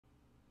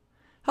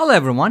Hello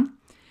everyone.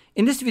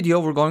 In this video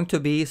we're going to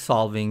be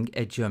solving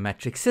a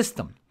geometric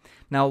system.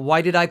 Now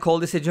why did I call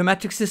this a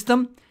geometric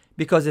system?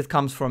 Because it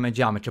comes from a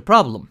geometry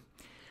problem.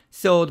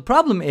 So the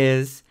problem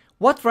is,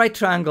 what right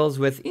triangles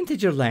with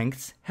integer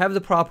lengths have the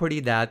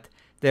property that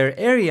their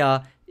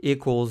area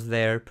equals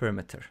their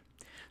perimeter?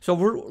 So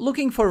we're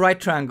looking for right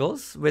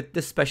triangles with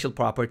this special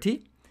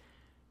property,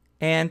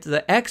 and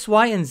the x,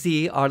 y, and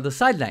z are the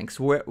side lengths,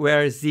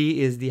 where z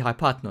is the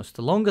hypotenuse,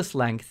 the longest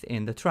length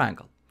in the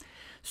triangle.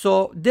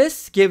 So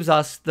this gives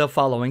us the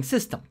following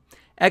system.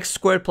 X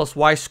squared plus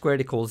y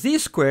squared equals z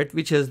squared,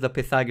 which is the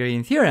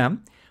Pythagorean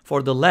theorem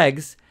for the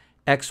legs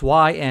x,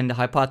 y, and the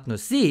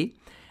hypotenuse z.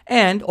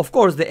 And of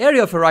course, the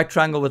area of a right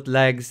triangle with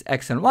legs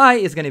x and y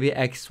is going to be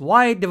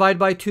xy divided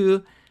by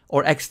 2,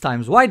 or x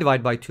times y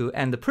divided by 2,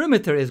 and the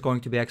perimeter is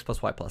going to be x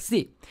plus y plus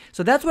z.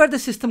 So that's where the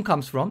system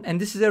comes from, and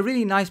this is a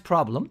really nice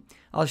problem.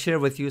 I'll share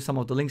with you some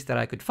of the links that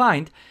I could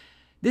find.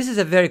 This is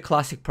a very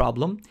classic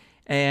problem,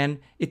 and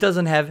it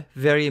doesn't have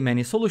very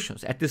many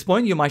solutions. At this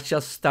point, you might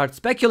just start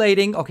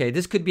speculating, okay,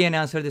 this could be an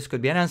answer, this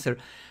could be an answer.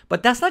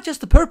 But that's not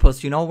just the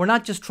purpose, we're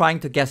not just trying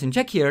to guess and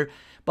check here,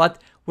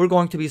 but we're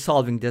going to be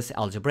solving this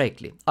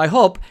algebraically. I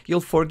hope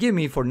you'll forgive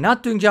me for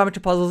not doing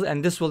geometry puzzles,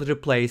 and this will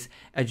replace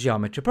a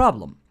geometry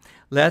problem.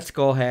 Let's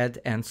go ahead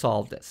and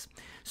solve this.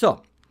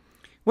 So,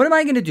 what am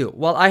I going to do?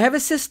 Well, I have a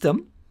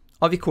system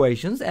of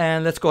equations,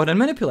 and let's go ahead and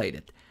manipulate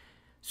it.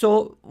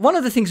 So one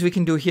of the things we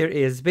can do here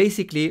is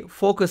basically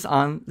focus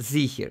on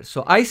z here.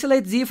 So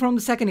isolate z from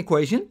the second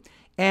equation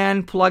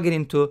and plug it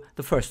into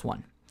the first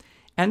one.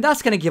 And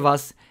that's going to give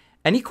us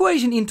an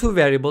equation in two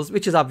variables,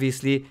 which is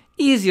obviously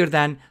easier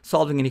than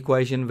solving an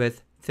equation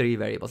with three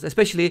variables.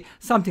 Especially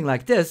something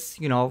like this,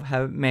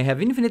 may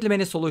have infinitely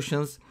many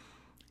solutions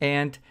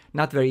and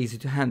not very easy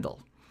to handle.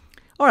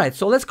 All right,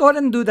 so let's go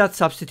ahead and do that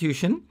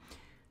substitution.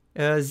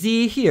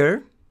 Z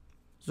here,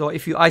 so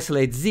if you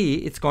isolate z,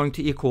 it's going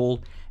to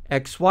equal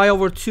xy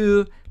over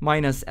 2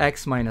 minus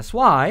x minus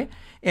y.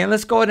 And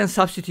let's go ahead and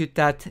substitute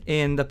that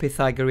in the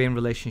Pythagorean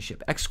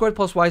relationship. X squared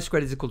plus y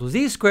squared is equal to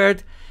z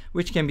squared,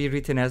 which can be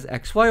written as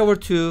xy over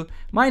 2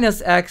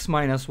 minus x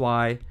minus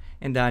y.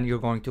 And then you're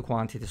going to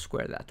quantity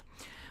square that.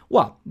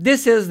 Well,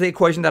 this is the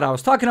equation that I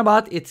was talking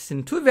about. It's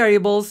in two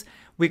variables.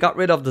 We got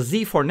rid of the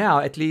z for now.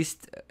 At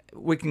least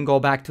we can go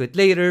back to it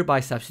later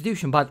by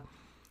substitution. But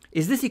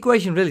is this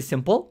equation really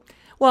simple?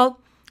 Well,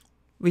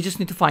 we just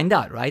need to find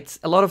out, right?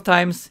 A lot of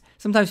times,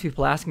 sometimes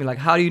people ask me, like,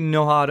 how do you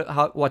know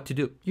what to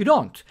do? You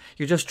don't.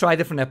 You just try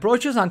different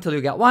approaches until you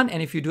get one.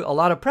 And if you do a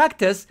lot of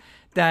practice,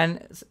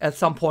 then at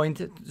some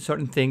point,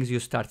 certain things you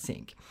start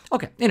seeing.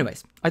 Okay,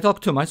 anyways, I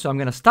talked too much, so I'm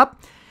going to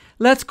stop.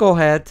 Let's go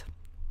ahead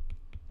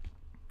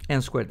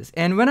and square this.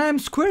 And when I'm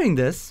squaring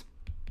this,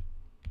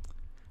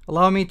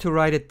 allow me to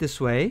write it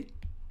this way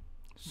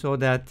so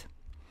that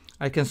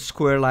I can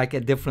square like a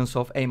difference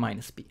of a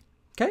minus b.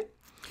 Okay?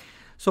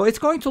 So it's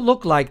going to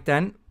look like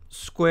then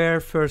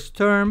square first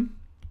term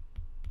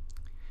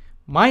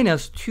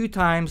minus 2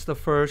 times the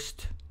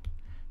first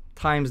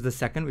times the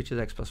second, which is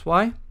x plus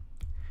y,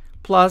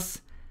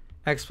 plus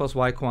x plus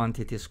y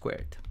quantity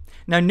squared.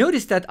 Now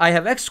notice that I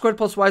have x squared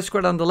plus y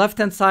squared on the left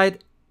hand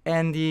side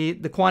and the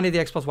quantity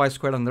x plus y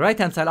squared on the right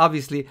hand side.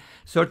 Obviously,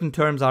 certain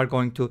terms are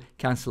going to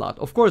cancel out.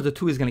 Of course, the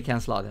 2 is going to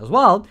cancel out as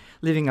well,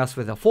 leaving us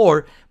with a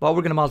 4, but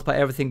we're going to multiply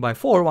everything by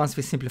 4 once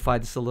we simplify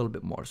this a little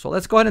bit more. So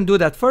let's go ahead and do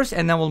that first,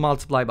 and then we'll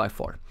multiply by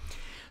 4.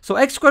 So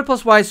x squared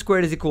plus y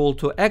squared is equal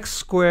to x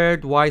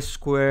squared y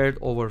squared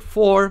over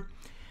 4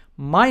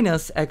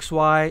 minus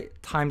xy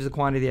times the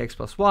quantity x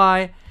plus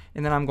y,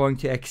 and then I'm going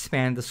to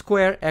expand the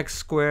square, x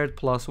squared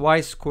plus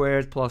y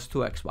squared plus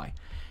 2xy.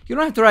 You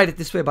don't have to write it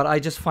this way, but I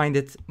just find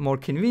it more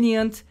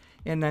convenient,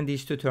 and then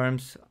these two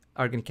terms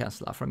are going to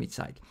cancel out from each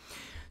side.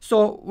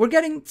 So we're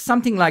getting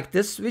something like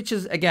this, which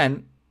is,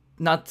 again,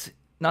 not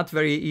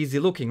very easy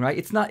looking, right?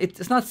 It's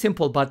not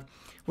simple, but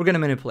we're going to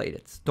manipulate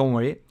it. Don't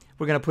worry.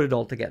 We're going to put it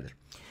all together.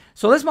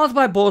 So let's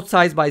multiply both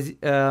sides by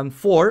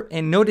 4,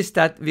 and notice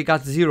that we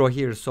got 0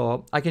 here,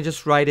 so I can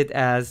just write it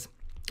as,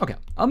 okay,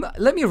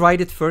 let me write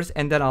it first,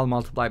 and then I'll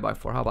multiply by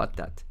 4. How about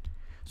that?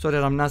 So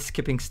that I'm not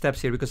skipping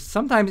steps here, because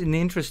sometimes in the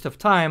interest of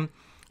time,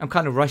 I'm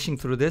kind of rushing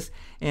through this,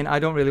 and I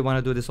don't really want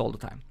to do this all the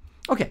time.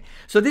 Okay,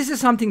 so this is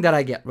something that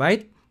I get,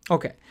 right?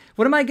 Okay,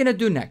 what am I going to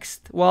do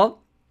next?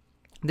 Well,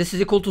 this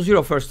is equal to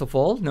 0 first of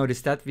all.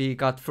 Notice that we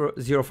got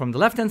 0 from the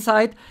left-hand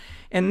side.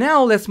 And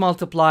now let's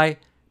multiply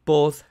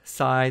both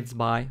sides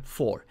by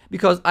 4,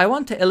 because I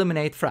want to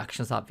eliminate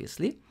fractions,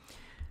 obviously.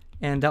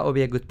 And that will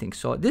be a good thing.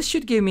 So this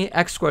should give me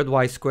x squared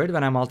y squared.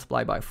 When I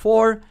multiply by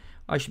 4,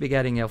 I should be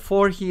getting a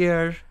 4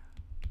 here.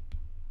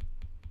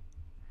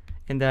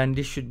 And then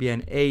this should be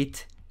an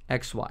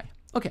 8xy.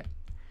 Okay,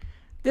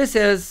 this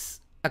is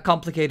a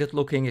complicated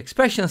looking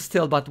expression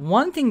still, but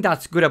one thing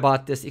that's good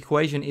about this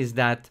equation is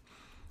that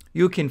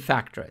you can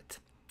factor it.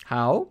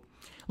 How?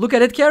 Look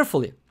at it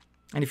carefully.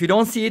 And if you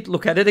don't see it,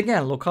 look at it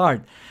again, look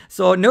hard.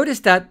 So notice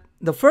that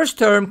the first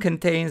term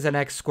contains an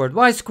x squared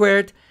y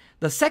squared,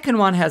 the second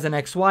one has an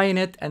xy in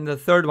it, and the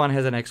third one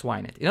has an xy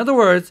in it. In other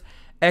words,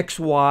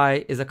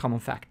 xy is a common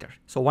factor.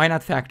 So why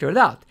not factor it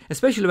out?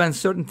 Especially when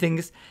certain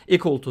things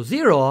equal to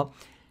 0,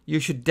 you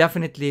should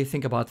definitely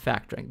think about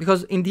factoring.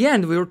 Because in the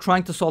end, we were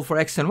trying to solve for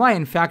x and y,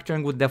 and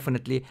factoring would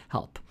definitely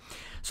help.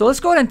 So let's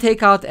go ahead and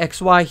take out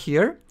xy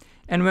here.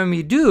 And when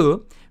we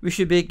do, we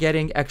should be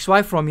getting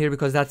xy from here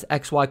because that's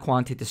xy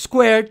quantity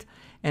squared.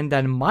 And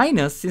then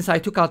minus, since I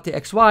took out the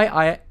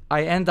xy,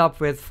 I end up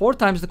with 4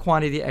 times the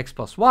quantity x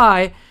plus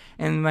y.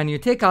 And when you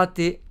take out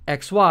the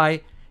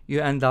xy,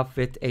 you end up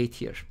with 8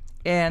 here.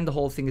 And the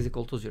whole thing is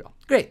equal to 0.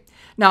 Great.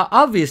 Now,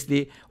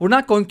 obviously, we're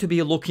not going to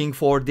be looking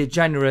for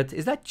degenerate.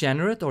 Is that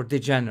generate or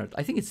degenerate?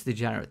 I think it's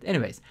degenerate.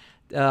 Anyways,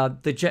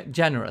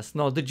 degenerate.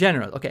 No,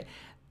 degenerate. Okay.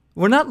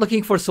 We're not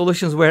looking for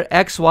solutions where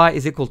xy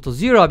is equal to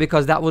 0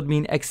 because that would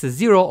mean x is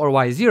 0 or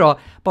y is 0,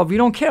 but we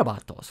don't care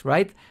about those,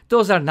 right?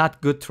 Those are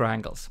not good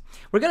triangles.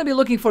 We're going to be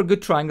looking for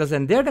good triangles,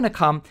 and they're going to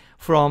come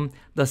from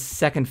the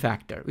second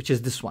factor, which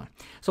is this one.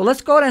 So let's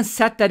go ahead and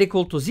set that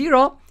equal to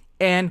 0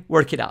 and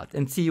work it out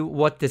and see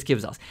what this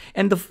gives us.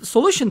 And the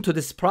solution to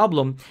this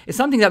problem is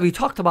something that we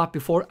talked about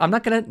before. I'm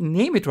not going to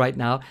name it right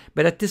now,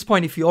 but at this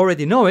point, if you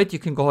already know it, you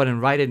can go ahead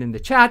and write it in the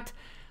chat.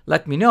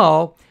 Let me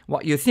know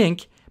what you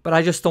think. But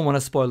I just don't want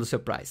to spoil the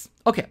surprise.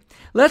 Okay,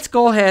 let's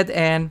go ahead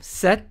and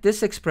set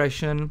this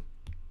expression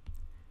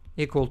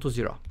equal to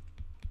 0.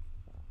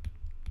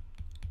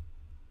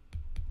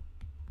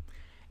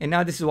 And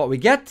now this is what we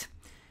get.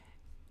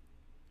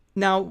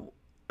 Now,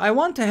 I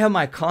want to have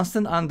my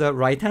constant on the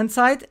right-hand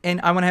side,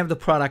 and I want to have the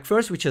product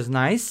first, which is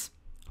nice.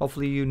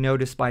 Hopefully you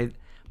notice by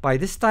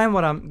this time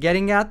what I'm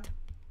getting at.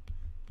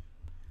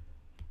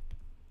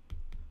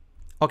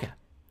 Okay.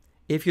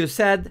 If you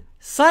said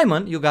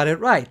Simon, you got it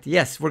right.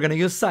 Yes, we're going to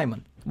use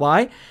Simon.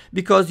 Why?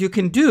 Because you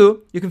can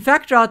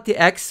factor out the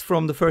x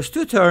from the first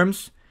 2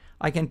 terms.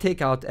 I can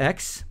take out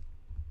x.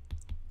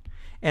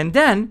 And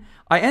then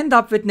I end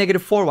up with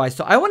negative 4y.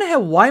 So I want to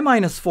have y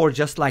minus 4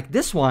 just like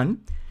this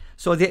one.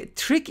 So the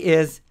trick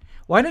is,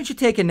 why don't you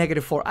take a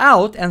negative 4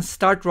 out and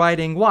start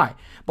writing y?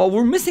 But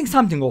we're missing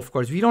something, of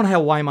course. We don't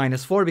have y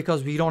minus 4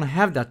 because we don't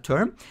have that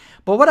term.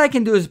 But what I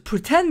can do is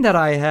pretend that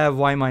I have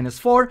y minus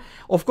 4.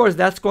 Of course,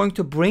 that's going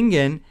to bring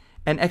in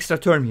an extra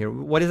term here.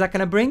 What is that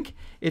going to bring?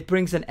 It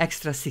brings an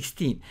extra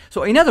 16.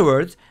 So in other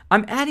words,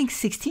 I'm adding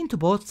 16 to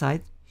both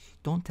sides.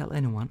 Don't tell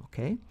anyone,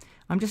 okay?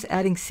 I'm just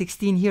adding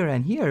 16 here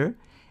and here,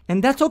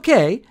 and that's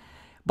okay.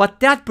 But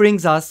that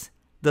brings us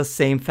the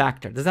same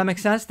factor. Does that make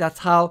sense? That's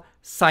how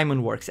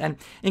Simon works. And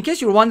in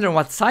case you're wondering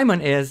what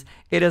Simon is,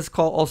 it is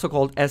also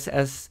called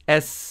SFFT,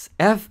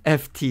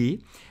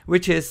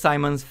 which is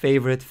Simon's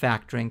favorite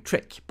factoring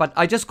trick. But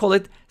I just call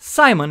it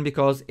Simon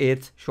because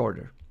it's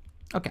shorter.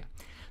 Okay,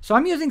 so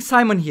I'm using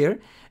Simon here.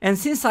 And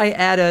since I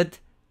added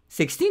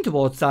 16 to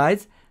both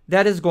sides,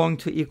 that is going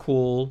to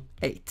equal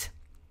 8.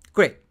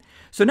 Great.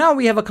 So now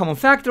we have a common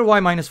factor, y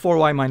minus 4,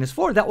 y minus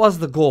 4. That was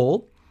the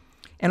goal.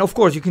 And of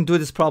course, you can do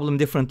this problem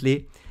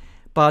differently.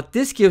 But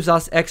this gives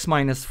us x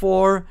minus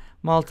 4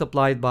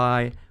 multiplied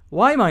by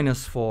y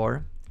minus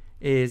 4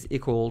 is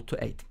equal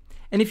to 8.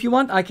 And if you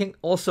want, I can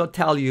also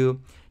tell you,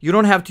 you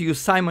don't have to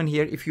use Simon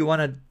here. If you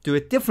want to do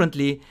it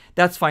differently,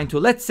 that's fine too.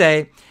 Let's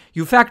say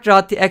you factor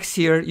out the x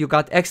here, you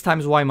got x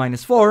times y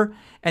minus 4,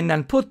 and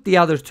then put the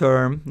other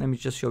term. Let me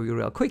just show you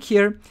real quick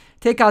here.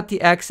 Take out the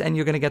x and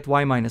you're going to get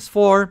y minus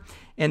 4.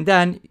 And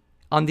then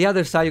on the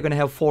other side, you're going to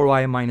have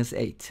 4y minus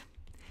 8.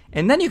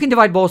 And then you can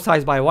divide both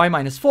sides by y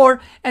minus 4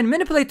 and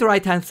manipulate the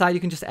right-hand side. You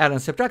can just add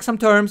and subtract some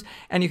terms,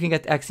 and you can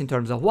get x in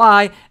terms of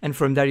y. And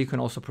from there, you can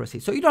also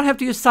proceed. So you don't have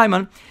to use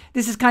Simon.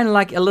 This is kind of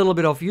like a little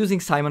bit of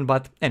using Simon,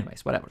 but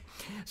anyways, whatever.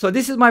 So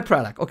this is my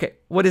product. Okay,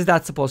 what is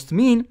that supposed to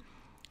mean?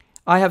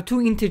 I have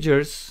 2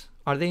 integers.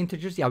 Are they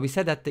integers? Yeah, we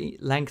said that the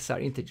lengths are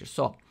integers.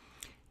 So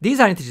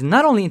these are integers,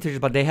 not only integers,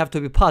 but they have to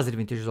be positive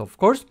integers, of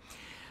course.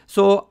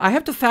 So I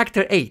have to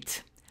factor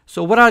 8.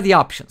 So what are the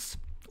options?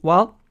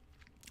 Well,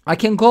 I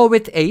can go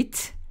with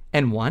 8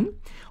 and 1,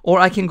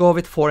 or I can go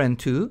with 4 and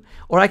 2,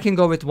 or I can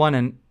go with 1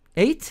 and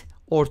 8,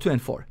 or 2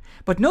 and 4.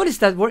 But notice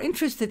that we're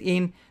interested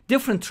in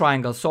different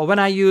triangles. So when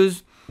I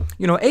use,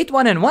 8,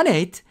 1, and 1,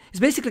 8, it's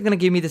basically going to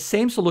give me the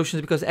same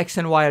solutions because x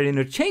and y are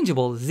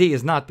interchangeable. Z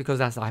is not because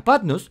that's the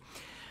hypotenuse.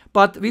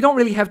 But we don't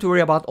really have to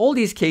worry about all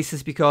these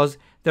cases because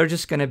they're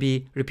just going to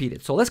be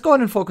repeated. So let's go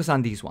ahead and focus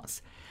on these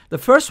ones. The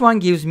first one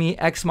gives me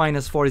x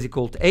minus 4 is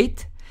equal to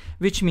 8,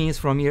 which means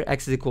from here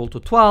x is equal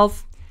to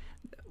 12.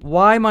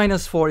 Y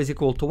minus 4 is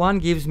equal to 1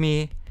 gives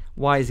me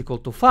y is equal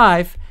to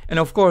 5. And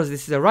of course,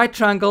 this is a right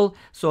triangle,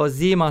 so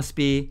z must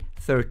be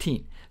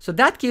 13. So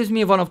that gives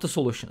me one of the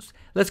solutions.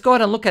 Let's go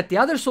ahead and look at the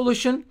other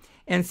solution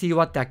and see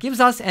what that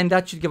gives us. And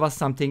that should give us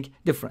something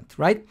different,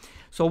 right?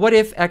 So what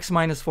if x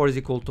minus 4 is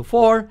equal to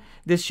 4?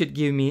 This should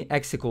give me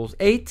x equals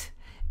 8.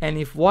 And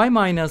if y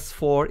minus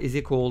 4 is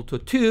equal to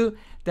 2,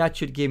 that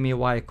should give me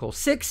y equals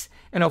 6.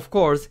 And of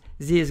course,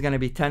 z is going to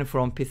be 10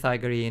 from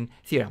Pythagorean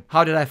theorem.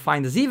 How did I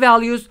find the z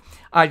values?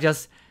 I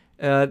just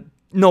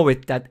know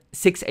it that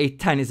 6, 8,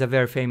 10 is a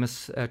very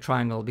famous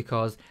triangle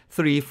because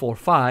 3, 4,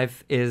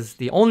 5 is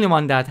the only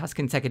one that has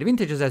consecutive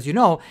integers. As you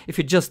know, if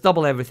you just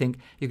double everything,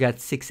 you get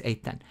 6,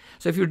 8, 10.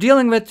 So if you're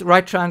dealing with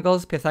right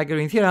triangles,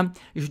 Pythagorean theorem,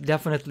 you should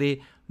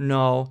definitely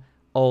know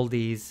all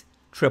these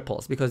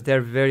triples because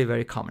they're very,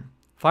 very common.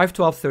 5,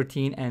 12,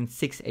 13, and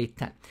 6, 8,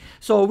 10.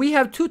 So we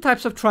have two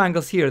types of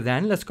triangles here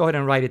then. Let's go ahead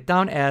and write it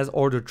down as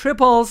ordered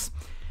triples.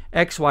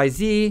 X, Y,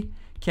 Z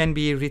can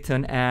be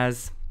written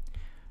as...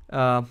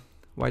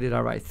 why did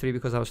I write 3?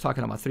 Because I was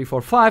talking about 3,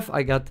 4, 5.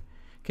 I got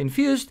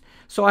confused.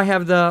 So I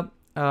have the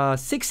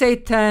 6,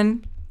 8,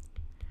 10,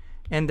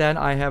 and then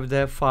I have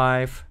the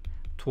 5,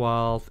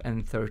 12,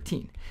 and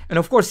 13. And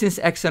of course, since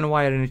X and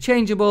Y are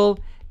interchangeable,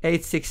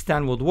 8, 6,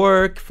 10 would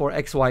work for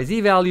X, Y,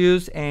 Z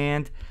values,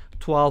 and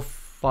 12,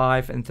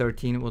 5, and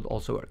 13 would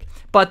also work.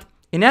 But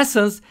in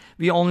essence,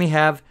 we only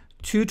have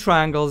two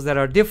triangles that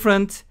are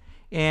different,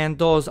 and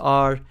those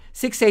are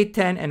 6, 8,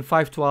 10, and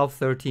 5, 12,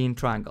 13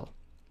 triangle.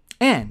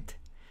 And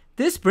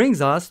this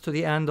brings us to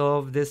the end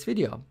of this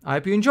video. I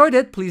hope you enjoyed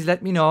it. Please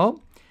let me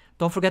know.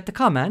 Don't forget to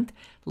comment,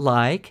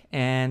 like,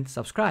 and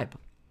subscribe.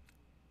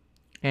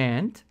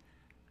 And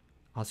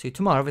I'll see you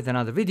tomorrow with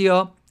another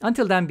video.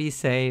 Until then, be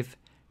safe,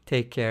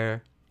 take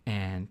care,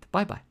 and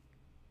bye-bye.